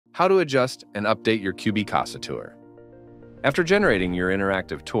How to adjust and update your CubiCasa Tour. After generating your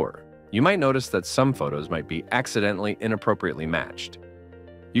interactive tour, you might notice that some photos might be accidentally inappropriately matched.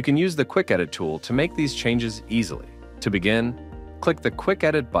 You can use the Quick Edit tool to make these changes easily. To begin, click the Quick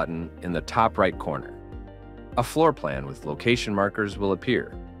Edit button in the top right corner. A floor plan with location markers will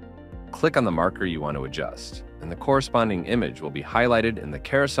appear. Click on the marker you want to adjust, and the corresponding image will be highlighted in the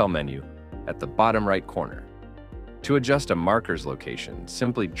carousel menu at the bottom right corner. To adjust a marker's location,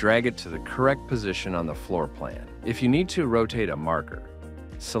 simply drag it to the correct position on the floor plan. If you need to rotate a marker,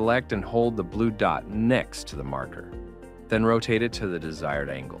 select and hold the blue dot next to the marker, then rotate it to the desired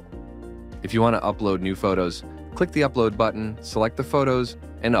angle. If you want to upload new photos, click the Upload button, select the photos,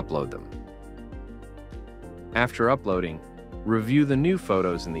 and upload them. After uploading, review the new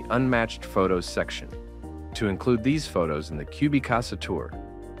photos in the Unmatched Photos section. To include these photos in the CubiCasa Tour,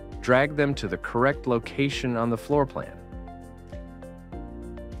 drag them to the correct location on the floor plan.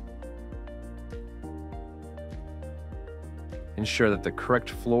 Ensure that the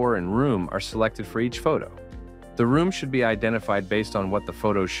correct floor and room are selected for each photo. The room should be identified based on what the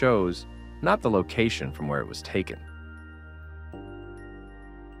photo shows, not the location from where it was taken.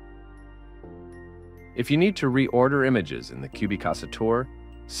 If you need to reorder images in the CubiCasa Tour,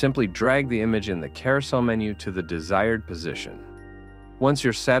 simply drag the image in the carousel menu to the desired position. Once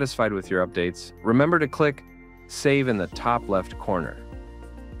you're satisfied with your updates, remember to click Save in the top left corner.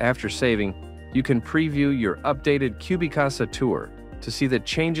 After saving, you can preview your updated CubiCasa Tour to see the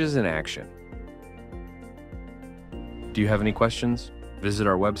changes in action. Do you have any questions? Visit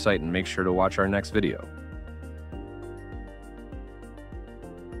our website and make sure to watch our next video.